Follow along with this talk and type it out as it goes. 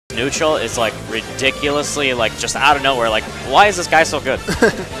neutral is like ridiculously like just out of nowhere. Like, why is this guy so good?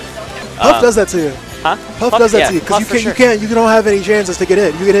 Puff does that to you. Huh? Puff does that to you because you don't have any chances to get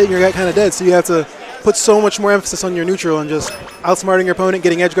hit. You get hit and you're kind of dead. So you have to put so much more emphasis on your neutral and just outsmarting your opponent,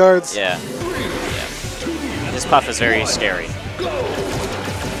 getting edge guards. Yeah. This Puff is very scary.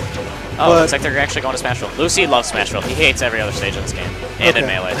 Oh, looks like they're actually going to Smashville. Lucy loves Smashville. He hates every other stage in this game. And in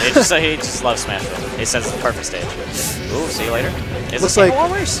Melee. He just loves Smashville. He says it's the perfect stage. Ooh, see you later. Is this like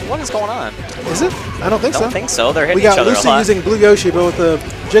race? What is going on? Is it? I don't think so. I don't think so. They're hitting each other a lot. We got Lucy using Blue Yoshi, but with the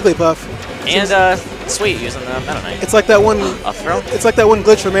Jigglypuff. And Sweet using the Meta Knight. It's like that one. A throw? It's like that one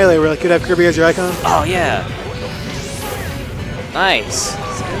glitch for Melee where like you'd have Kirby as your icon. Oh yeah. Nice.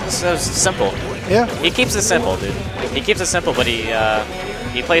 So simple. Yeah. He keeps it simple, dude. He keeps it simple, but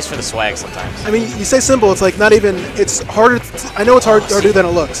he plays for the swag sometimes. I mean, you say simple, it's like not even. It's harder. I know it's harder than it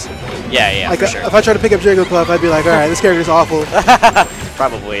looks. Yeah, like for sure. If I try to pick up Jigglypuff, I'd be like, all right, this character's awful.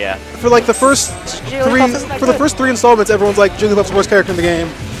 Probably, yeah. For like the first three installments, everyone's like Jigglypuff's the worst character in the game.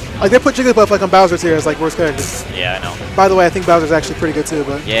 Like they put Jigglypuff like on Bowser's tier as like worst character. Yeah, I know. By the way, I think Bowser's actually pretty good too,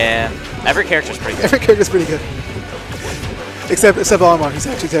 but yeah, every character's pretty good. Every character's pretty good. Except Olimar, he's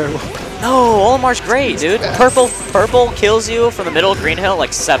actually terrible. No, Olimar's great, dude. Purple kills you from the middle of Green Hill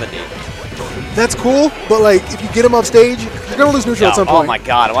like 70. That's cool, but like if you get him off stage, you're gonna lose neutral at some point. Oh my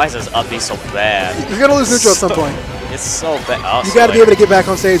god, why is this up B so bad? You're gonna lose neutral at some point. It's so bad. Oh, you gotta be able to get back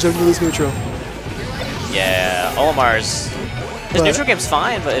on stage when you lose neutral. Yeah, Olimar's neutral game's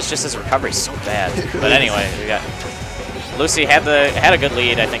fine, but it's just his recovery's so bad. But anyway, we got Lucy had a good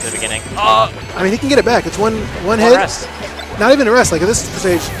lead, I think, at the beginning. Oh, I mean he can get it back. It's one hit. Rest. Not even a rest, like at this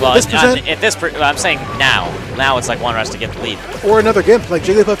stage. Well, this I'm saying now. Now it's like one rest to get the lead. Or another Gimp, like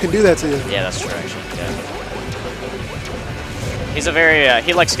Jigglypuff can do that to you. Yeah, that's true, actually. Yeah. He's a very,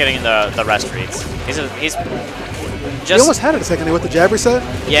 he likes getting the rest reads. He's just... He almost had it a second ago with the jab reset.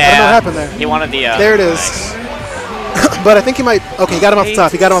 Yeah. I don't know what happened there. He wanted the... there it is. Nice. But I think he might... Okay, he got him off the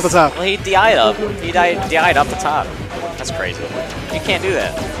top. He got him off the top. Well, he DI'd up. He DI'd up the top. That's crazy. You can't do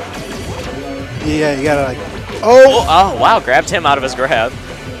that. Yeah, you gotta like... Oh, wow, grabbed him out of his grab.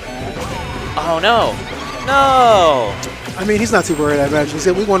 Oh, no. No! I mean, he's not too worried, I imagine. He's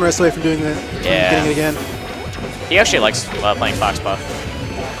we one rest away from doing that. Yeah. Getting it again. He actually likes playing Fox Puff.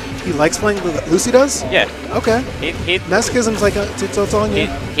 He likes playing... Lucy does? Yeah. Okay. Masochism's like... It's on you.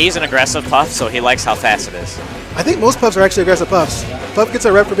 He's an aggressive Puff, so he likes how fast it is. I think most Puffs are actually aggressive Puffs. Puff gets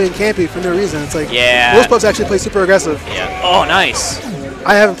a rep for being campy for no reason. It's like... Most Puffs actually play super aggressive. Yeah. Oh, nice.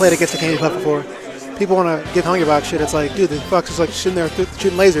 I haven't played against a campy Puff before. People want to give Hungrybox shit. It's like, dude, the Fox is like shooting there,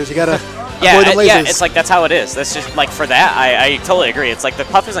 shooting lasers. You gotta avoid the lasers. Yeah, it's like that's how it is. That's just like for that, I totally agree. It's like the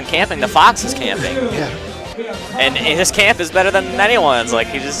Puff isn't camping, the Fox is camping. Yeah. And his camp is better than anyone's. Like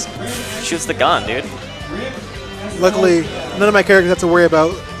he just shoots the gun, dude. Luckily, none of my characters have to worry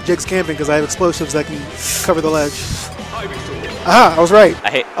about Jig's camping because I have explosives that can cover the ledge. Aha! I was right.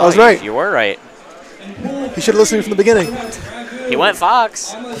 I was right. You were right. You should have listened to me from the beginning. He went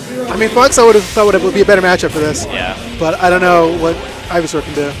Fox. I mean, Fox I would have thought would be a better matchup for this. Yeah. But I don't know what Ivysaur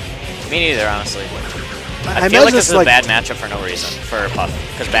can do. Me neither, honestly. I feel like this is a bad matchup for no reason for Puff.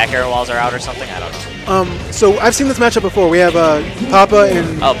 Because back air walls are out or something? I don't know. So I've seen this matchup before. We have Papa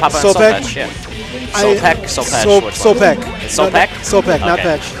and Solpech, yeah. Solpech. It's Solpech? Solpech, not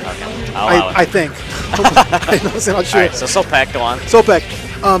Pech. Okay. I think. I'm not sure. Alright, so Solpech, go on.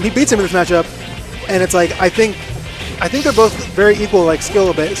 Solpech. He beats him in this matchup, and it's like I think they're both very equal, like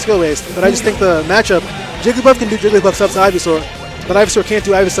skill based. But I just think the matchup, Jigglypuff can do Jigglypuff stuff to Ivysaur, but Ivysaur can't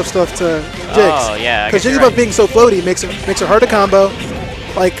do Ivysaur stuff to Jigs. Oh yeah. Because Jigglypuff being so floaty makes it hard to combo.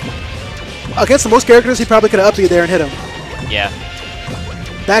 Like against most characters, he probably could have up B there and hit him. Yeah.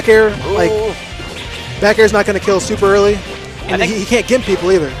 Back air, back air's not going to kill super early. And he can't gimp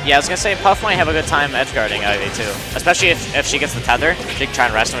people either. Yeah, I was going to say, Puff might have a good time edge guarding Ivy too. Especially if she gets the tether. She can try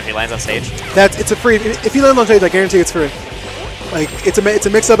and rest him if he lands on stage. It's a free. If he lands on stage, I guarantee it's free. Like, it's a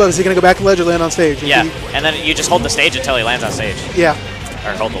mix-up of is he going to go back to ledge or land on stage. Yeah, and then you just hold the stage until he lands on stage. Yeah.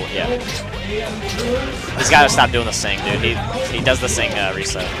 Or hold the, yeah. He's got to stop doing this thing, dude. He does this thing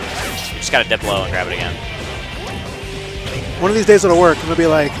reset. You just got to dip low and grab it again. One of these days it'll work. It'll be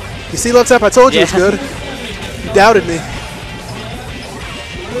like, you see left up, I told you it's good. You doubted me.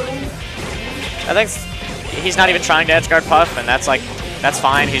 I think he's not even trying to edge guard Puff, and that's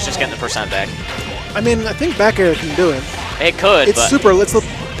fine. He's just getting the percent back. I mean, I think back air can do it. It could. It's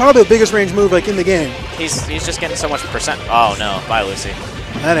probably the biggest range move like in the game. He's just getting so much percent. Oh no, bye Lucy.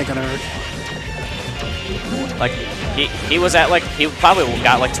 That ain't gonna hurt. Like he was at like he probably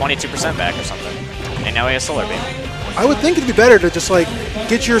got like 22% back or something, and now he has Solar Beam. I would think it'd be better to just like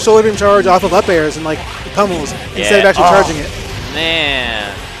get your Solar Beam charge off of up airs and like pummels instead of actually charging it.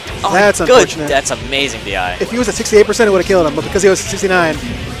 Man. Oh, that's unfortunate. That's amazing DI. If he was at 68%, it would have killed him, but because he was at 69,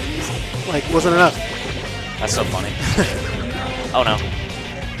 like, wasn't enough. That's so funny. Oh, no.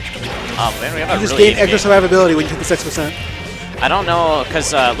 Oh, man, we have a You just really gain extra survivability when you take the 6%. I don't know,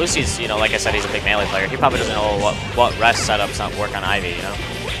 because Lucy's, you know, like I said, he's a big melee player. He probably doesn't know what rest setups not work on Ivy, you know?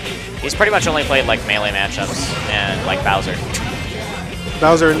 He's pretty much only played, like, melee matchups and, like, Bowser.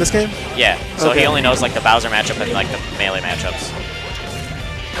 Bowser in this game? Yeah, so okay. he only knows, like, the Bowser matchup and, like, the melee matchups.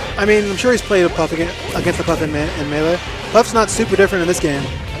 I mean, I'm sure he's played a Puff against the Puff in Melee. Puff's not super different in this game.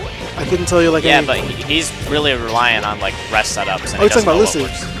 I couldn't tell you, like, yeah, but he's really relying on, like, rest setups. And oh, you're talking about Lucy?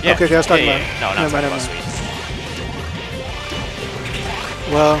 Yeah. Okay, I was talking about... No, not talking about Sweet.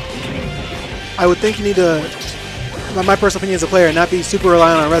 Well, I would think you need to, my personal opinion as a player, not be super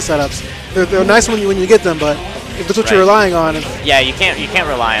reliant on rest setups. They're nice when you get them, but if that's what you're relying on, yeah, you can't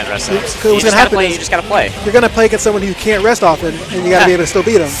rely on rest setups. You just gotta play. You're gonna play against someone who can't rest often, and you gotta be able to still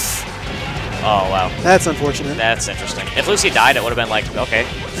beat them. Oh wow, that's unfortunate. That's interesting. If Lucy died, it would have been like okay,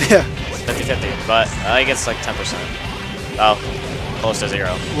 yeah, 50-50, but I guess like 10%. Oh, close to 0.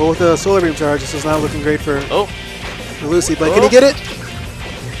 Well, with the solar beam charge, this is not looking great for Lucy. But can he get it?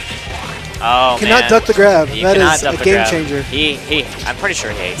 Oh, cannot duck the grab. That is a game changer. I'm pretty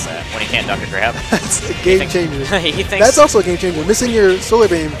sure he hates that when he can't duck a grab. That's a game changer. He thinks that's also a game changer. Missing your solar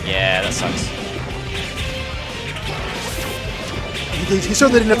beam. Yeah, that sucks. He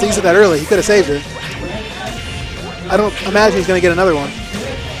certainly didn't have to use it that early. He could have saved it. I don't imagine he's going to get another one.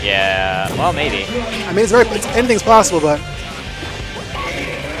 Yeah, well, maybe. I mean, anything's possible, but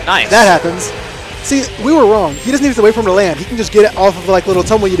nice. That happens. See, we were wrong. He doesn't even have to wait for him to land. He can just get it off of like little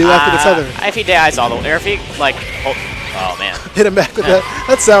tumble you do after the tether. If he dies all the way, or if he like, oh man, hit him back with that.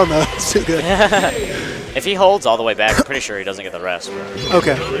 That sound though, it's too good. If he holds all the way back, I'm pretty sure he doesn't get the rest.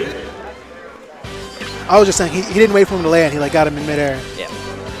 Okay. I was just saying he didn't wait for him to land. He like got him in midair. Yeah.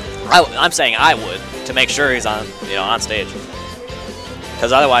 I'm saying I would to make sure he's on on stage,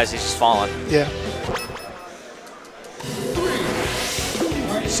 because otherwise he's just falling. Yeah.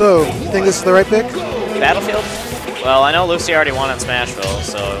 So, you think this is the right pick? Battlefield? Well, I know Lucy already won in Smashville,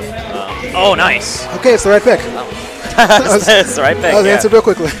 so... oh, nice! Okay, it's the right pick. Oh. It's the right pick, That was answered real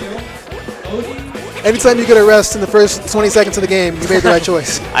quickly. Anytime you get a rest in the first 20 seconds of the game, you made the right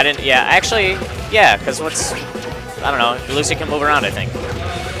choice. I didn't... Yeah, actually, yeah, because I don't know, Lucy can move around, I think.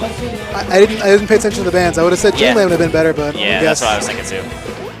 I didn't pay attention to the bands. I would have said Dreamland would have been better, but yeah, that's what I was thinking, too.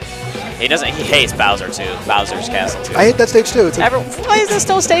 He hates Bowser too. Bowser's Castle too. I hate that stage too. Why is there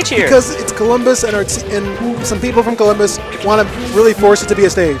still a stage here? Because it's Columbus, and some people from Columbus want to really force it to be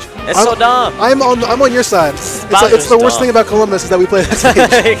a stage. It's so dumb. I'm on your side. It's the worst thing about Columbus is that we play that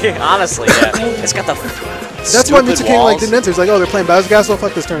stage. Honestly, yeah. It's got the. That's why Mr. King like didn't enter. He's like, oh, they're playing Bowser's Castle.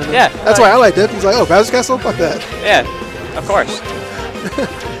 Fuck this tournament. Yeah. That's why I liked it. He's like, oh, Bowser's Castle. Fuck that. Yeah, of course.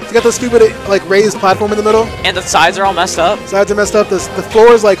 You got the stupid like raised platform in the middle. And the sides are all messed up. Sides are messed up. The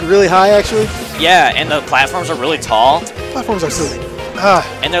floor is like really high actually. Yeah, and the platforms are really tall. Platforms are silly.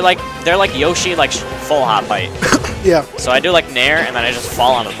 And they're like Yoshi like full hop height. Yeah. So I do like Nair and then I just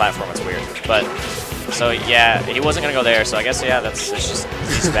fall on the platform. It's weird. But so yeah, he wasn't gonna go there. So I guess yeah, it's just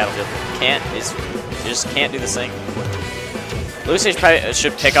Battlefield. You just can't do this thing. Lucy probably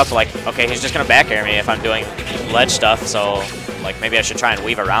should pick up like okay, he's just gonna back air me if I'm doing ledge stuff. So. Like, maybe I should try and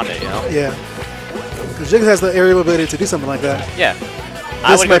weave around it, you know? Yeah. Because Jigs has the aerial ability to do something like that. Yeah.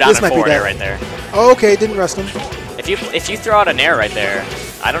 I would go down and forward air right there. Oh, okay. Didn't rest him. If you throw out an air right there,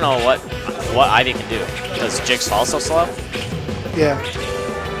 I don't know what Ivy can do. Does Jigs fall so slow? Yeah.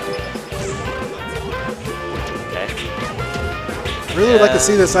 Okay. I really would like to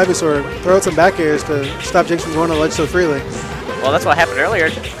see this Ivysaur throw out some back airs to stop Jigs from going on the ledge so freely. Well, that's what happened earlier,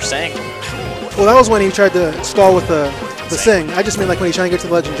 you're saying. Well, that was when he tried to stall with the Sing. I just mean like when he's trying to get to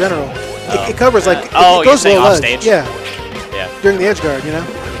the ledge in general. It covers like it goes low ledge. Stage? Yeah. Yeah. During the edge guard, you know.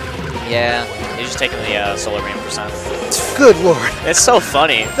 Yeah. He's just taking the solar beam percent. Good lord. It's so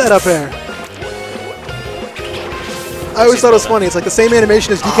funny. That up air. I always thought it was funny. It's like the same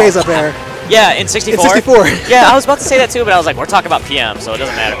animation as DK's up air. Yeah, in 64. In 64. Yeah, I was about to say that too, but I was like, we're talking about PM, so it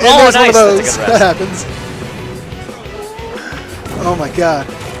doesn't matter. And oh, one nice. of those. That happens. Oh my god.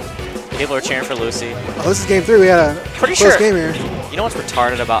 People are cheering for Lucy. Oh, this is game 3. We had a close game here. You know what's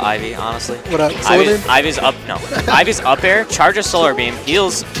retarded about Ivy, honestly? What up? Solar beam? Ivy's up. No. Ivy's up air, charges solar beam,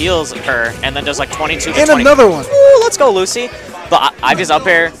 heals her, and then does like 22 to 20. And another one. Ooh, let's go, Lucy. But Ivy's up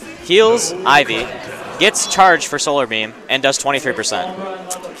air, heals Ivy, gets charged for solar beam, and does 23%.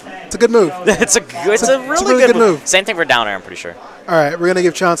 It's a good move. It's a really good move. Same thing for down air, I'm pretty sure. All right, we're gonna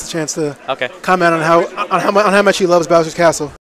give Chance a chance to comment on how much he loves Bowser's Castle.